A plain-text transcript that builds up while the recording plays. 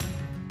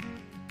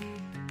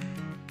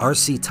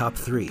RC Top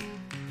 3,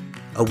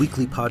 a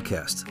weekly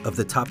podcast of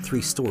the top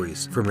 3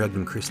 stories from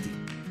Regnum Christi.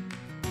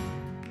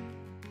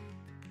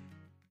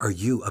 Are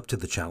you up to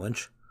the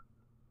challenge?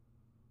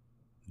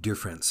 Dear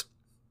friends,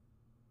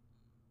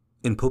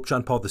 in Pope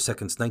John Paul II's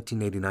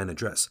 1989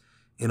 address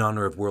in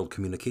honor of World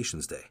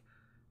Communications Day,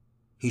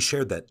 he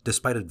shared that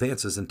despite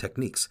advances in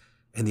techniques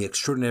and the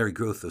extraordinary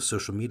growth of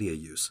social media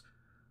use,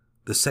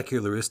 the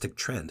secularistic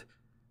trend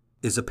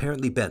is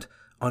apparently bent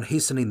on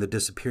hastening the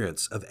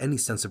disappearance of any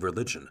sense of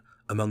religion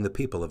among the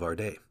people of our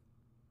day.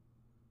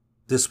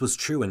 This was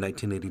true in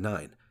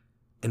 1989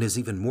 and is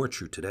even more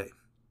true today.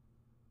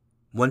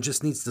 One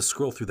just needs to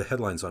scroll through the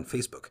headlines on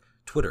Facebook,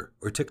 Twitter,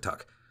 or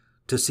TikTok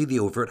to see the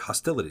overt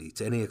hostility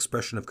to any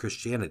expression of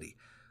Christianity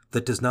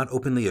that does not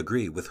openly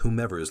agree with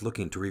whomever is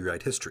looking to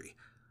rewrite history,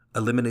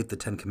 eliminate the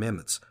Ten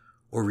Commandments,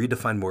 or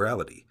redefine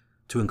morality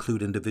to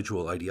include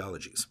individual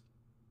ideologies.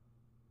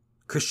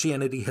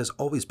 Christianity has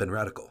always been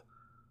radical,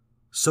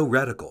 so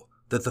radical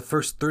that the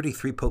first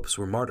 33 popes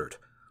were martyred,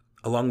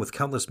 along with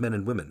countless men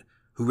and women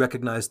who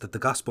recognized that the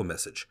gospel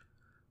message,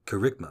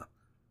 kerygma,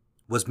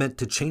 was meant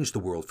to change the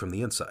world from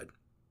the inside.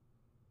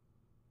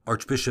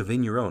 Archbishop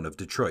Vigneron of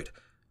Detroit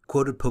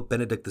quoted Pope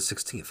Benedict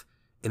XVI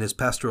in his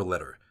pastoral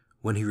letter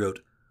when he wrote,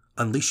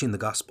 "Unleashing the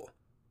Gospel.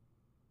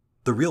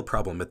 The real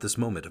problem at this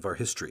moment of our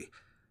history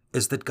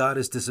is that God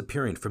is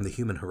disappearing from the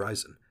human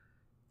horizon,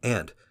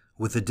 and,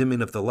 with the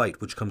dimming of the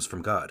light which comes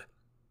from God,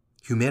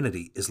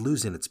 humanity is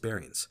losing its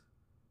bearings.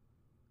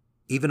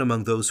 Even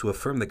among those who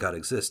affirm that God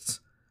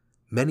exists,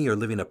 many are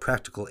living a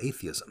practical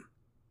atheism.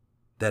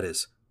 That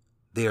is,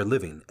 they are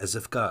living as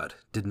if God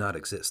did not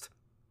exist."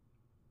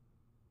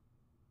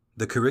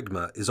 The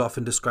kerygma is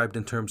often described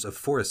in terms of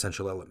 4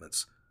 essential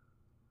elements: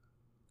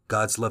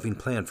 God's loving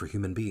plan for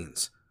human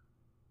beings,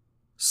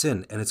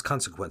 sin and its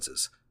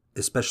consequences,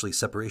 especially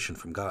separation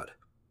from God,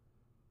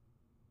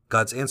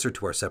 God's answer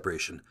to our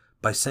separation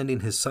by sending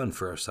His Son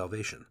for our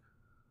salvation,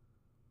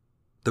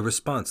 the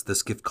response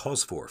this gift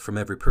calls for from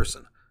every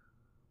person: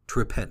 to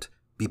repent,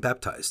 be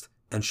baptized,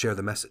 and share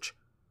the message.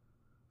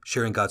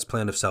 Sharing God's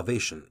plan of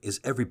salvation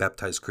is every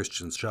baptized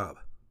Christian's job.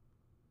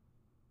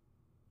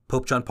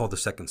 Pope John Paul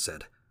II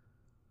said,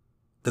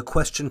 "The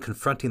question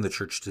confronting the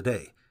Church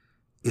today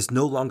is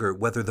no longer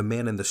whether the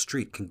man in the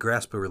street can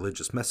grasp a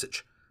religious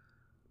message,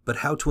 but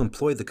how to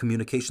employ the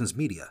communications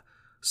media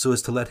so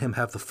as to let him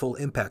have the full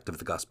impact of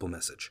the gospel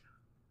message.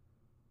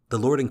 The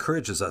Lord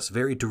encourages us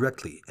very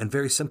directly and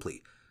very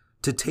simply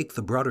to take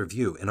the broader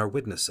view in our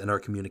witness and our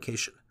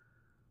communication.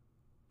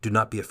 Do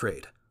not be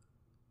afraid.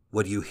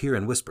 What you hear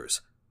in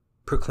whispers,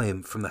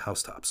 proclaim from the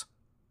housetops."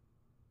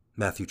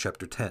 Matthew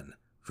chapter 10,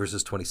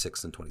 verses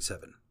 26 and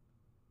 27.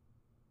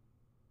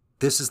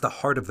 This is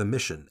the heart of the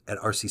mission at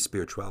RC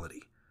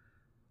Spirituality.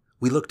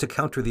 We look to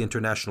counter the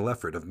international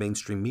effort of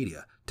mainstream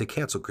media to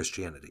cancel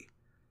Christianity.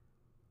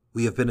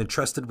 We have been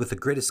entrusted with the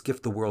greatest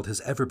gift the world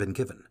has ever been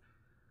given: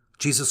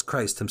 Jesus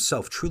Christ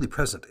Himself truly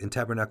present in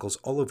tabernacles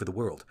all over the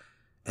world,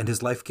 and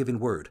His life-giving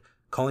word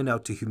calling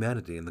out to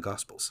humanity in the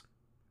Gospels.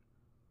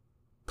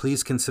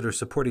 Please consider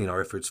supporting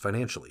our efforts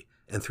financially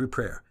and through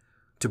prayer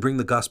to bring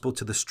the gospel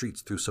to the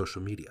streets through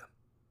social media.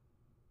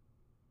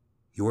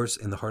 Yours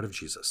in the heart of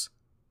Jesus,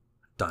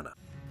 Donna.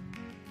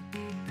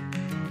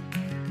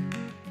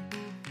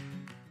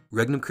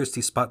 Regnum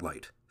Christi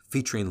Spotlight,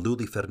 featuring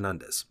Luli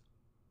Fernandez.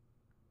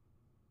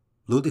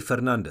 Luli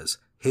Fernandez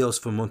hails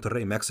from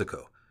Monterrey,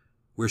 Mexico,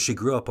 where she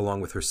grew up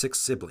along with her 6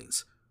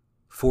 siblings,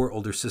 4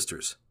 older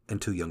sisters,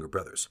 and 2 younger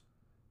brothers.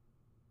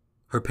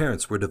 Her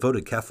parents were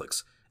devoted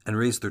Catholics and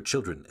raised their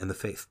children in the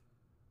faith.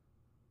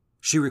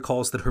 She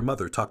recalls that her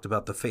mother talked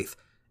about the faith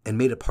and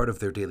made it part of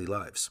their daily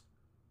lives.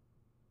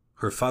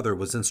 Her father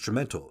was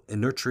instrumental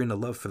in nurturing a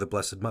love for the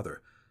Blessed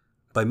Mother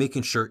by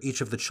making sure each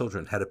of the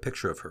children had a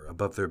picture of her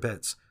above their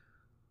beds,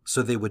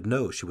 so they would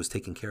know she was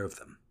taking care of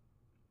them.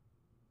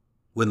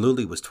 When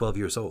Luli was 12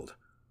 years old,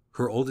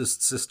 her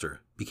oldest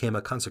sister became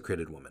a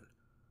consecrated woman.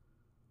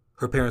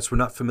 Her parents were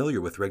not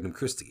familiar with Regnum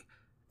Christi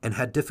and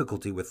had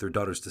difficulty with their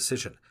daughter's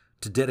decision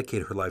to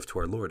dedicate her life to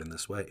our Lord in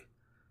this way.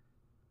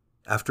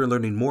 After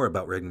learning more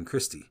about Regnum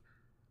Christi,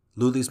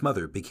 Luli's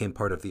mother became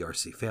part of the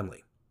RC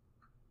family.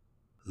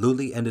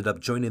 Luli ended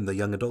up joining the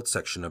young adult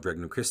section of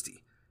Regnum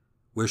Christi,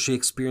 where she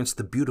experienced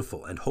the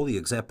beautiful and holy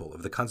example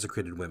of the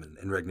consecrated women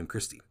in Regnum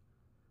Christi.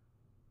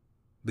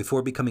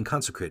 Before becoming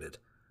consecrated,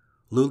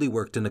 Luli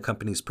worked in a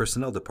company's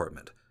personnel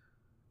department,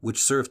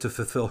 which served to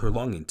fulfill her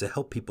longing to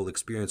help people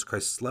experience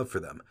Christ's love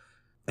for them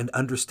and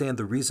understand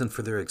the reason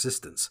for their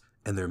existence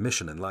and their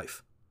mission in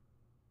life.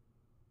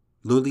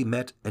 Luli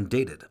met and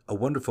dated a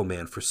wonderful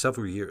man for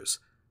several years,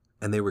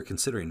 and they were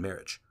considering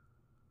marriage.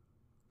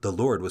 The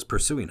Lord was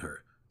pursuing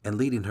her and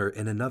leading her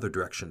in another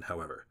direction,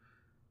 however,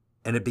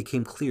 and it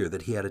became clear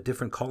that He had a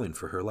different calling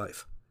for her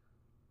life.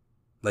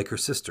 Like her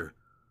sister,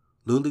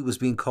 Luli was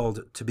being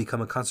called to become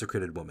a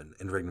consecrated woman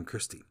in Regnum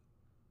Christi.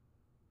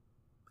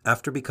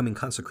 After becoming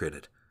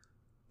consecrated,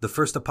 the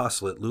first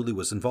apostolate Luli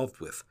was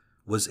involved with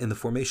was in the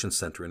Formation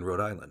Center in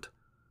Rhode Island.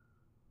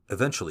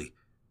 Eventually,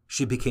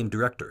 she became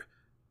director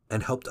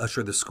and helped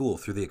usher the school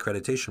through the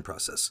accreditation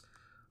process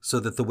so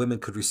that the women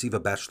could receive a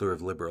Bachelor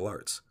of Liberal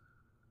Arts.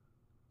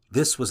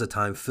 This was a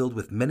time filled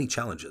with many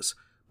challenges,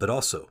 but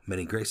also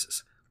many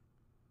graces.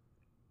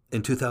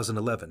 In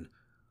 2011,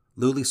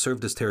 Lully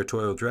served as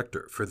territorial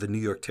director for the New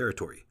York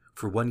Territory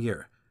for 1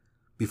 year,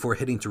 before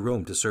heading to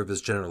Rome to serve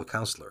as general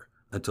counselor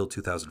until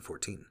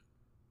 2014.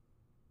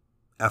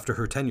 After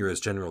her tenure as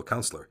general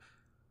counselor,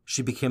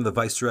 she became the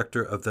vice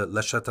director of the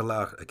Le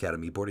Châtelet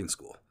Academy boarding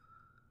school.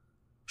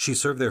 She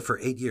served there for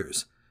 8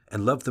 years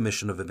and loved the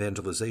mission of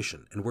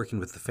evangelization and working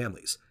with the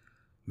families,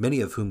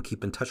 many of whom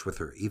keep in touch with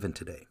her even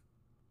today.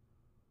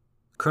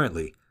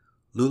 Currently,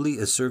 Lully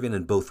is serving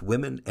in both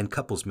women and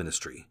couples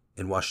ministry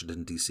in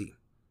Washington, D.C.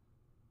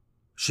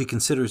 She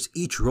considers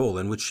each role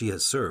in which she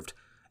has served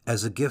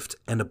as a gift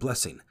and a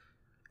blessing,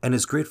 and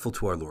is grateful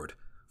to our Lord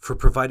for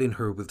providing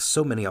her with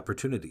so many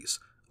opportunities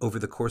over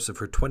the course of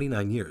her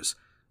 29 years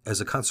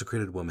as a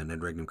consecrated woman in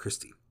Regnum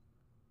Christi.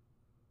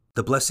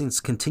 The blessings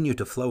continue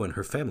to flow in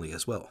her family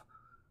as well.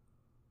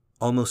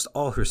 Almost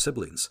all her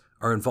siblings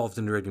are involved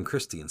in Regnum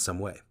Christi in some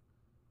way.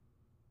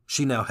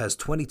 She now has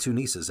 22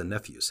 nieces and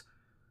nephews,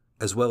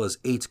 as well as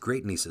 8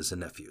 great-nieces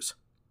and nephews.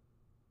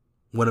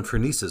 One of her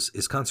nieces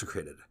is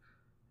consecrated,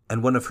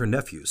 and one of her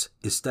nephews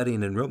is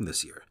studying in Rome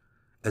this year,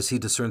 as he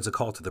discerns a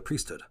call to the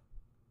priesthood.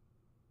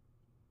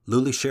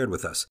 Lully shared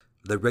with us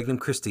that Regnum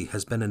Christi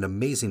has been an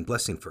amazing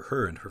blessing for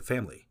her and her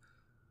family.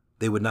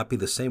 They would not be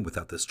the same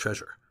without this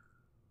treasure.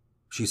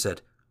 She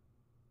said,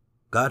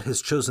 "God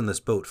has chosen this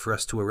boat for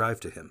us to arrive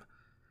to him,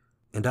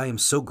 and I am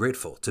so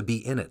grateful to be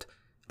in it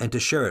and to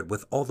share it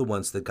with all the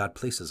ones that God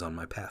places on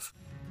my path."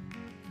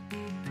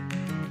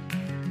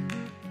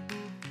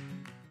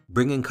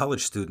 Bringing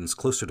college students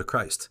closer to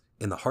Christ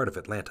in the heart of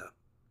Atlanta.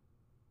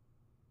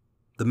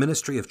 The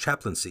Ministry of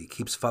Chaplaincy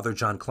keeps Father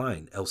John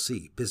Klein,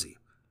 L.C., busy.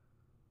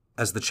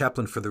 As the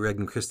chaplain for the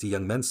Regnum Christi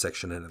Young Men's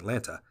section in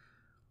Atlanta,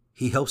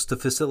 he helps to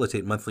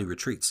facilitate monthly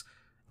retreats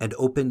and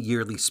open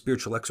yearly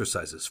spiritual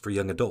exercises for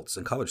young adults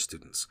and college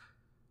students,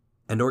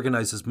 and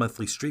organizes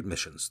monthly street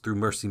missions through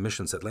Mercy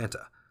Missions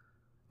Atlanta,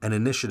 an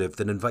initiative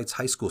that invites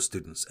high school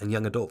students and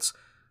young adults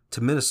to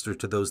minister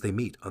to those they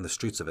meet on the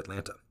streets of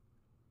Atlanta.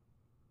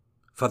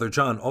 Father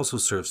John also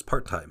serves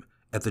part-time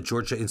at the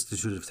Georgia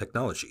Institute of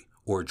Technology,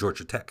 or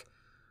Georgia Tech,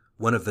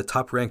 one of the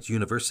top-ranked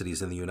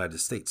universities in the United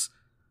States,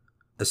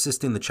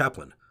 assisting the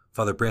chaplain,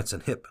 Father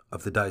Branson Hipp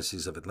of the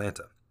Diocese of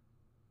Atlanta.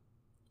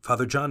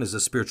 Father John is a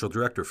spiritual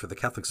director for the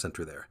Catholic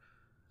Center there,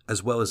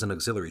 as well as an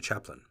auxiliary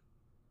chaplain.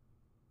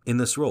 In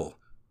this role,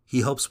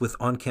 he helps with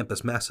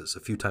on-campus masses a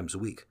few times a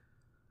week,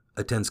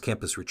 attends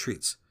campus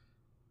retreats,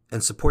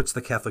 and supports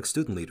the Catholic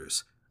student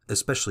leaders,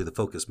 especially the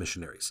Focus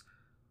missionaries,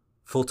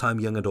 full-time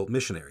young adult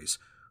missionaries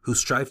who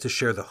strive to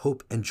share the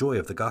hope and joy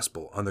of the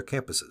gospel on their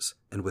campuses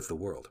and with the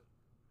world.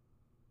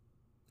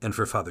 And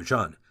for Father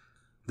John,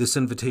 this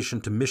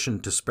invitation to mission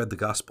to spread the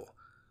gospel,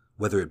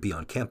 whether it be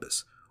on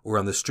campus or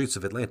on the streets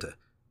of Atlanta,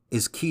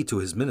 is key to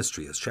his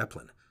ministry as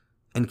chaplain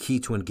and key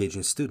to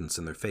engaging students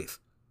in their faith.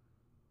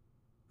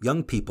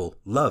 Young people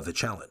love a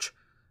challenge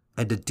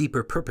and a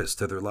deeper purpose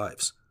to their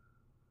lives.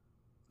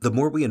 The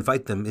more we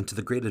invite them into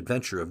the great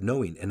adventure of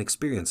knowing and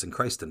experiencing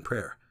Christ in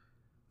prayer,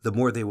 the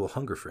more they will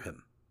hunger for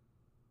him.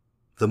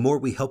 The more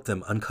we help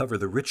them uncover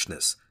the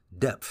richness,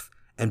 depth,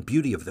 and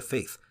beauty of the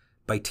faith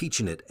by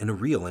teaching it in a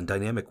real and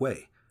dynamic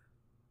way,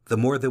 the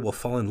more they will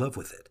fall in love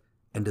with it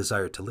and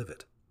desire to live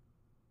it.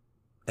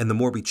 And the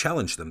more we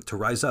challenge them to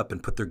rise up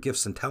and put their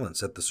gifts and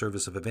talents at the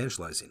service of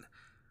evangelizing,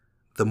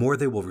 the more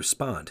they will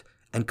respond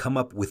and come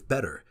up with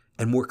better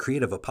and more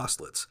creative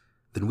apostolates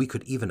than we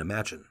could even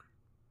imagine.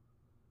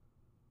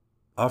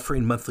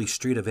 Offering monthly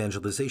street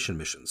evangelization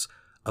missions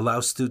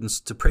allows students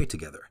to pray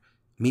together,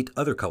 meet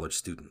other college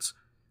students,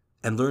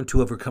 and learn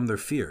to overcome their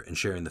fear in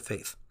sharing the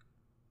faith.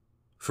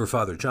 For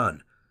Father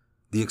John,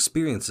 the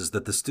experiences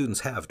that the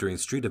students have during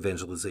street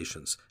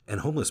evangelizations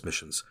and homeless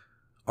missions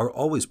are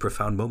always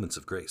profound moments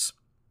of grace.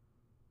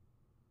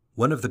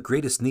 One of the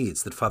greatest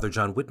needs that Father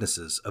John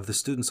witnesses of the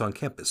students on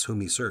campus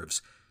whom he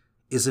serves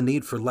is a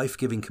need for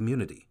life-giving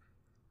community,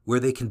 where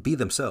they can be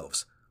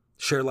themselves,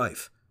 share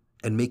life,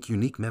 and make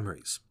unique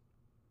memories.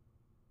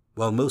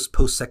 While most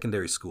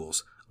post-secondary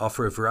schools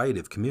offer a variety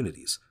of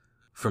communities,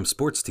 from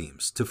sports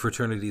teams to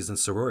fraternities and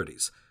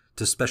sororities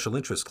to special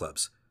interest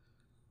clubs,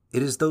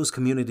 it is those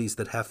communities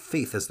that have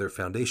faith as their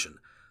foundation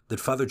that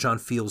Father John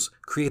feels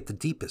create the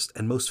deepest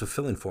and most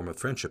fulfilling form of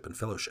friendship and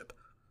fellowship.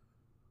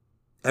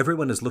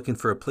 Everyone is looking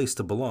for a place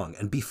to belong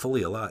and be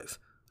fully alive,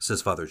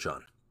 says Father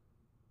John.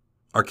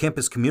 Our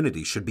campus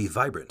community should be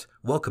vibrant,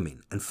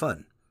 welcoming, and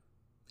fun,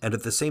 and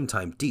at the same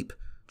time deep,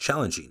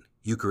 challenging,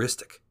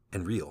 Eucharistic,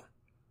 and real.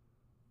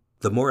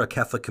 The more a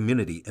Catholic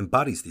community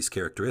embodies these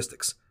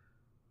characteristics,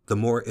 the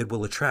more it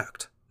will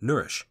attract,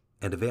 nourish,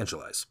 and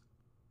evangelize.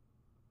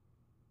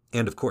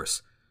 And of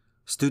course,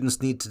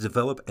 students need to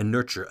develop and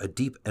nurture a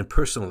deep and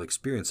personal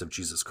experience of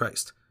Jesus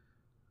Christ,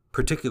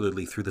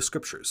 particularly through the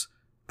Scriptures,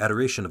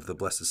 adoration of the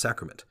Blessed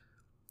Sacrament,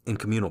 in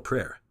communal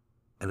prayer,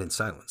 and in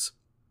silence.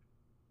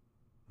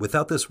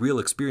 Without this real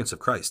experience of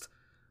Christ,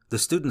 the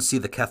students see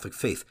the Catholic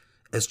faith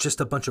as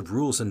just a bunch of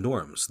rules and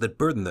norms that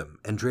burden them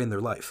and drain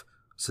their life,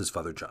 says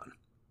Father John.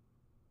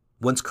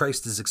 Once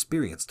Christ is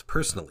experienced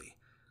personally,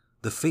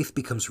 the faith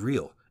becomes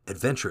real,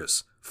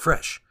 adventurous,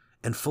 fresh,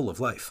 and full of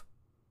life.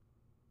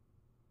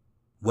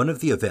 One of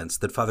the events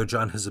that Father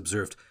John has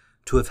observed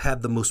to have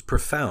had the most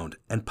profound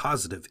and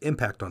positive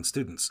impact on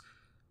students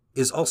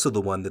is also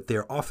the one that they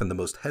are often the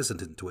most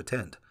hesitant to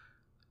attend.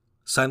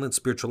 Silent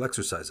spiritual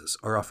exercises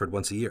are offered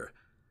once a year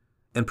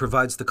and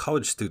provides the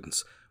college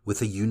students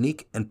with a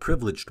unique and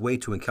privileged way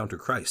to encounter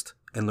Christ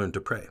and learn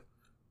to pray.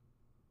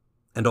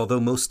 And although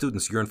most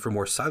students yearn for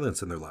more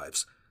silence in their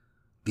lives,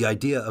 the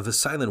idea of a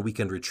silent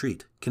weekend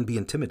retreat can be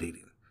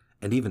intimidating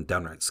and even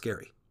downright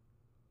scary.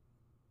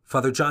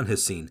 Father John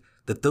has seen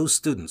that those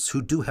students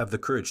who do have the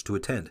courage to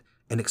attend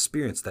and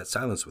experience that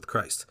silence with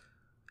Christ,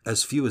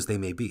 as few as they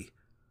may be,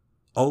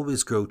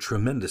 always grow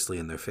tremendously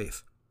in their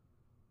faith.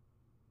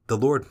 The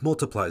Lord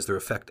multiplies their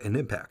effect and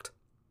impact.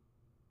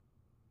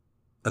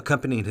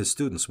 Accompanying his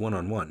students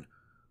one-on-one,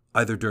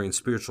 either during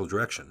spiritual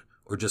direction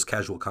or just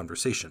casual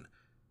conversation,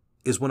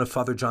 is one of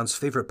Father John's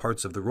favorite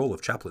parts of the role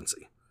of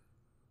chaplaincy.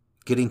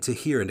 Getting to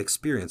hear and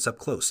experience up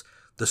close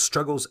the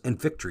struggles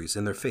and victories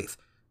in their faith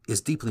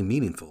is deeply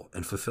meaningful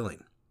and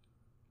fulfilling.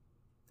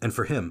 And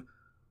for him,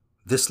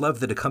 this love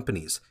that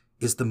accompanies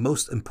is the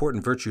most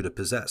important virtue to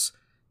possess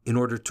in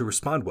order to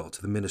respond well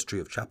to the ministry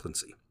of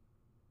chaplaincy.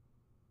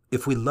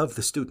 If we love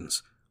the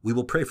students, we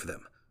will pray for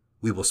them,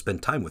 we will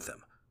spend time with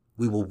them,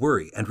 we will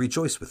worry and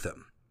rejoice with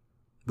them,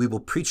 we will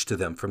preach to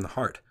them from the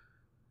heart,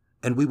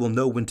 and we will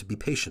know when to be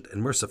patient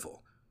and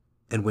merciful,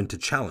 and when to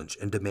challenge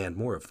and demand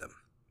more of them.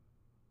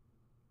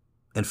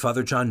 And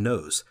Father John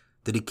knows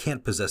that he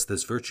can't possess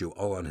this virtue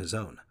all on his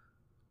own.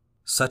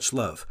 Such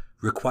love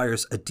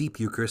requires a deep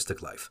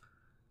Eucharistic life,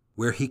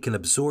 where he can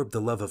absorb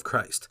the love of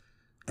Christ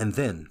and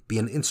then be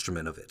an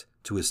instrument of it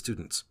to his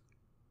students.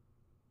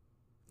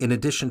 In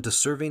addition to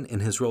serving in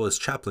his role as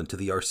chaplain to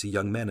the RC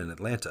Young Men in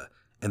Atlanta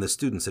and the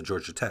students at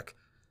Georgia Tech,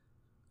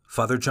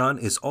 Father John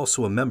is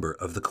also a member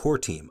of the core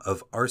team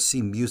of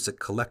RC Music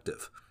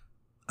Collective,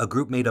 a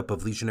group made up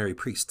of legionary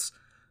priests,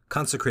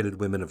 consecrated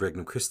women of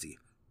Regnum Christi,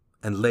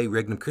 and lay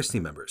Regnum Christi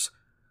members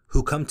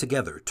who come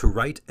together to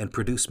write and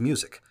produce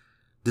music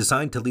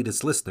designed to lead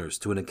its listeners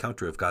to an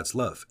encounter of God's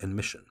love and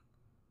mission.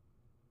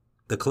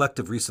 The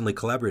collective recently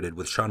collaborated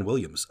with Sean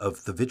Williams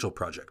of The Vigil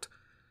Project,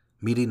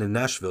 meeting in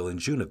Nashville in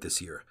June of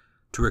this year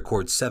to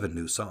record 7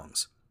 new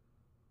songs.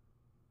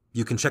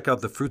 You can check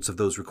out the fruits of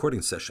those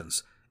recording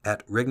sessions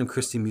at Regnum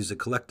Christi Music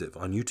Collective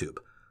on YouTube,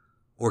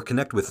 or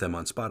connect with them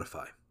on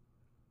Spotify.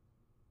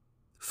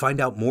 Find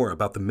out more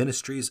about the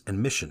ministries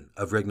and mission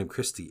of Regnum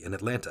Christi in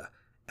Atlanta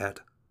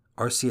at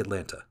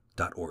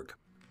rcatlanta.org.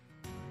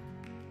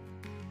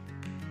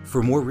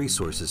 For more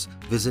resources,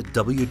 visit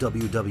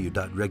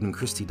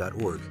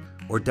www.regnumchristi.org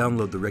or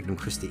download the Regnum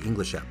Christi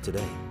English app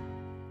today.